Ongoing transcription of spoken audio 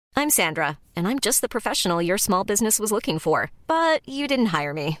I'm Sandra, and I'm just the professional your small business was looking for. But you didn't hire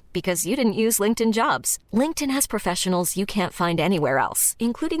me because you didn't use LinkedIn Jobs. LinkedIn has professionals you can't find anywhere else,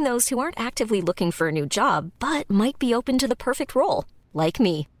 including those who aren't actively looking for a new job, but might be open to the perfect role, like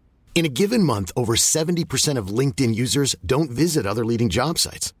me. In a given month, over 70% of LinkedIn users don't visit other leading job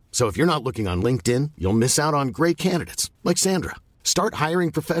sites. So if you're not looking on LinkedIn, you'll miss out on great candidates like Sandra. Start hiring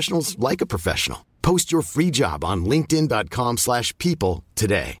professionals like a professional. Post your free job on linkedin.com/people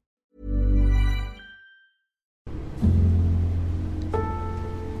today.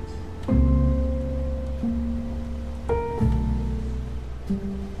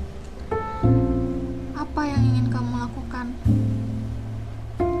 Apa yang ingin kamu lakukan?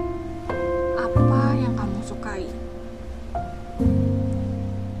 Apa yang kamu sukai?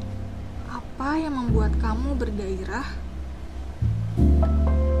 Apa yang membuat kamu bergairah?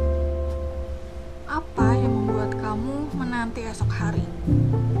 Apa yang membuat kamu menanti esok hari?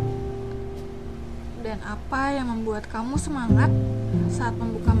 Dan apa yang membuat kamu semangat saat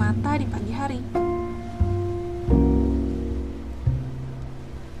membuka mata di pagi hari?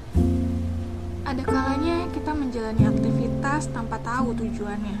 Ada kalanya kita menjalani aktivitas tanpa tahu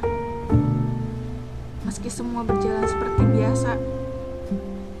tujuannya. Meski semua berjalan seperti biasa,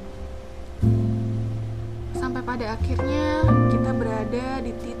 sampai pada akhirnya kita berada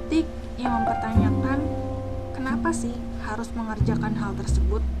di titik yang mempertanyakan kenapa sih harus mengerjakan hal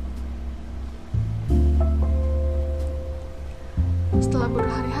tersebut. Setelah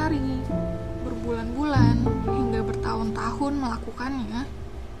berhari-hari, berbulan-bulan, hingga bertahun-tahun melakukannya,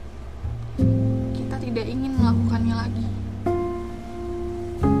 kita tidak ingin melakukannya lagi.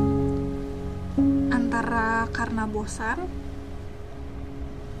 Antara karena bosan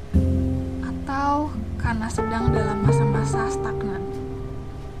atau karena sedang dalam masa-masa stagnan.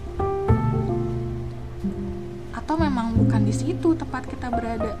 Atau memang bukan di situ tempat kita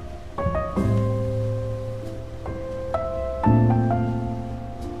berada.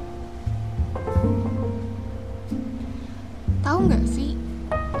 Tahu nggak sih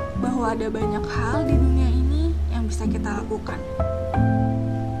bahwa ada banyak hal di dunia ini yang bisa kita lakukan?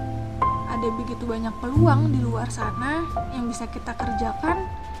 Ada begitu banyak peluang di luar sana yang bisa kita kerjakan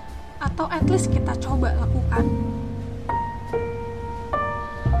atau at least kita coba lakukan.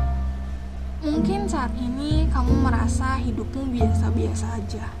 Mungkin saat ini kamu merasa hidupmu biasa-biasa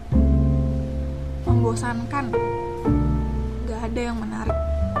aja, membosankan, gak ada yang menarik.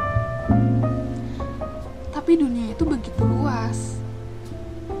 Tapi dunia itu begitu luas.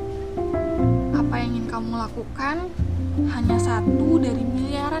 Apa yang ingin kamu lakukan hanya satu dari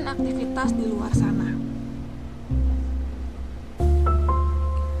miliaran aktivitas di luar sana.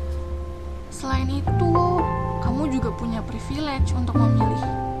 Selain itu, kamu juga punya privilege untuk memilih.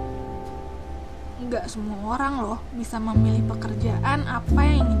 Gak semua orang loh bisa memilih pekerjaan apa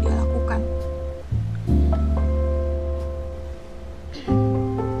yang ingin dia lakukan.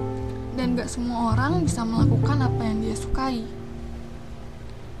 Dan gak semua orang bisa melakukan apa yang dia sukai.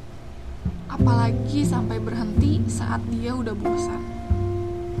 Apalagi sampai berhenti saat dia udah bosan.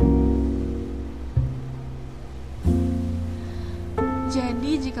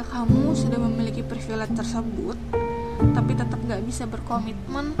 Jadi jika kamu sudah memiliki privilege tersebut, tapi tetap gak bisa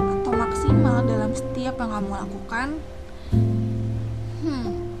berkomitmen atau maksimal dalam setiap yang kamu lakukan,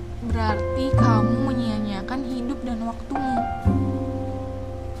 berarti kamu menyia-nyiakan hidup dan waktumu.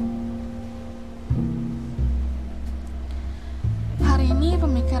 Hari ini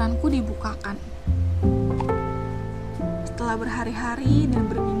pemikiranku dibukakan. Setelah berhari-hari dan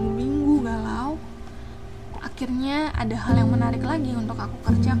berminggu-minggu galau, akhirnya ada hal yang menarik lagi untuk aku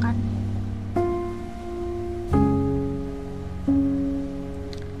kerjakan.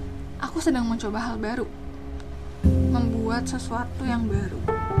 Aku sedang mencoba hal baru, membuat sesuatu yang baru.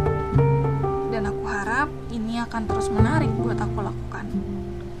 Dan aku harap ini akan terus menarik buat aku lakukan.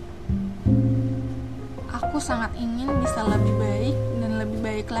 Aku sangat ingin bisa lebih baik dan lebih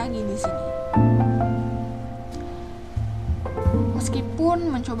baik lagi di sini. Meskipun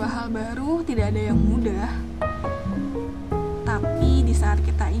mencoba hal baru tidak ada yang mudah, tapi di saat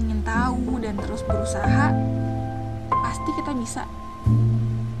kita ingin tahu dan terus berusaha, pasti kita bisa.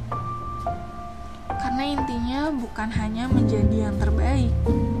 Karena intinya bukan hanya menjadi yang terbaik,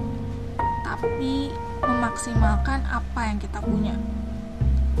 tapi memaksimalkan apa yang kita punya,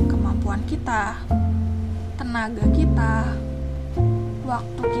 kemampuan kita, tenaga kita,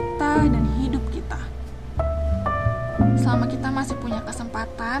 waktu kita, dan hidup kita. Selama kita masih punya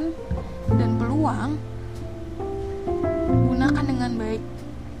kesempatan dan peluang, gunakan dengan baik.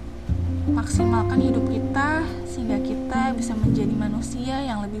 Maksimalkan hidup kita sehingga kita bisa menjadi manusia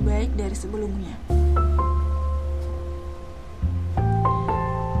yang lebih baik dari sebelumnya.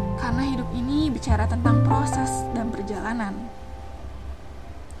 bicara tentang proses dan perjalanan.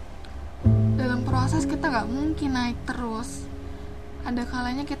 Dalam proses kita gak mungkin naik terus. Ada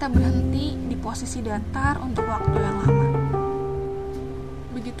kalanya kita berhenti di posisi datar untuk waktu yang lama.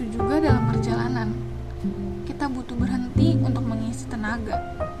 Begitu juga dalam perjalanan, kita butuh berhenti untuk mengisi tenaga.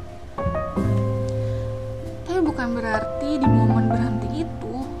 Tapi bukan berarti di momen berhenti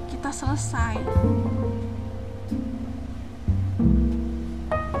itu kita selesai.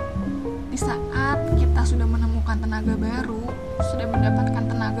 Di saat kita sudah menemukan tenaga baru, sudah mendapatkan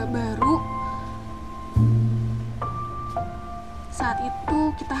tenaga baru, saat itu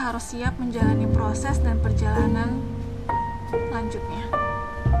kita harus siap menjalani proses dan perjalanan lanjutnya.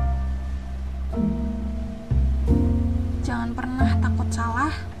 Jangan pernah takut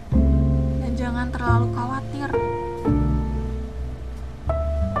salah dan jangan terlalu khawatir.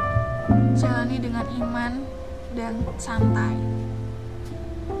 Jalani dengan iman dan santai.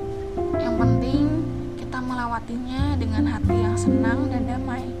 Yang penting kita melewatinya dengan hati yang senang dan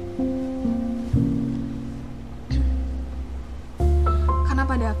damai. Karena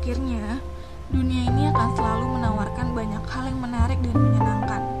pada akhirnya dunia ini akan selalu menawarkan banyak hal yang menarik dan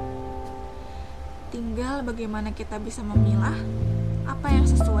menyenangkan. Tinggal bagaimana kita bisa memilah apa yang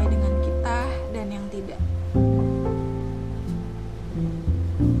sesuai dengan kita dan yang tidak.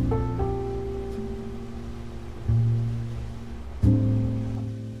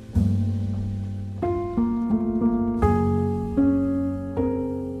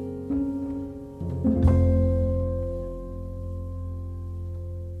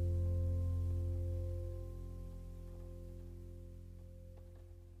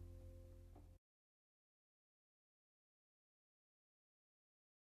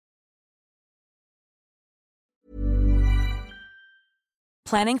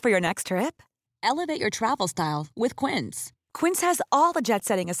 Planning for your next trip? Elevate your travel style with Quince. Quince has all the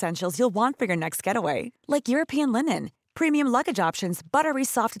jet-setting essentials you'll want for your next getaway, like European linen, premium luggage options, buttery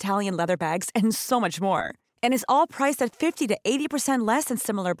soft Italian leather bags, and so much more. And is all priced at 50 to 80% less than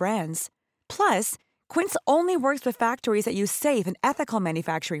similar brands. Plus, Quince only works with factories that use safe and ethical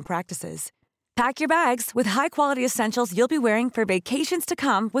manufacturing practices. Pack your bags with high-quality essentials you'll be wearing for vacations to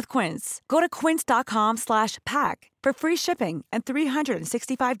come with Quince. Go to quince.com/pack for free shipping and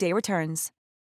 365-day returns.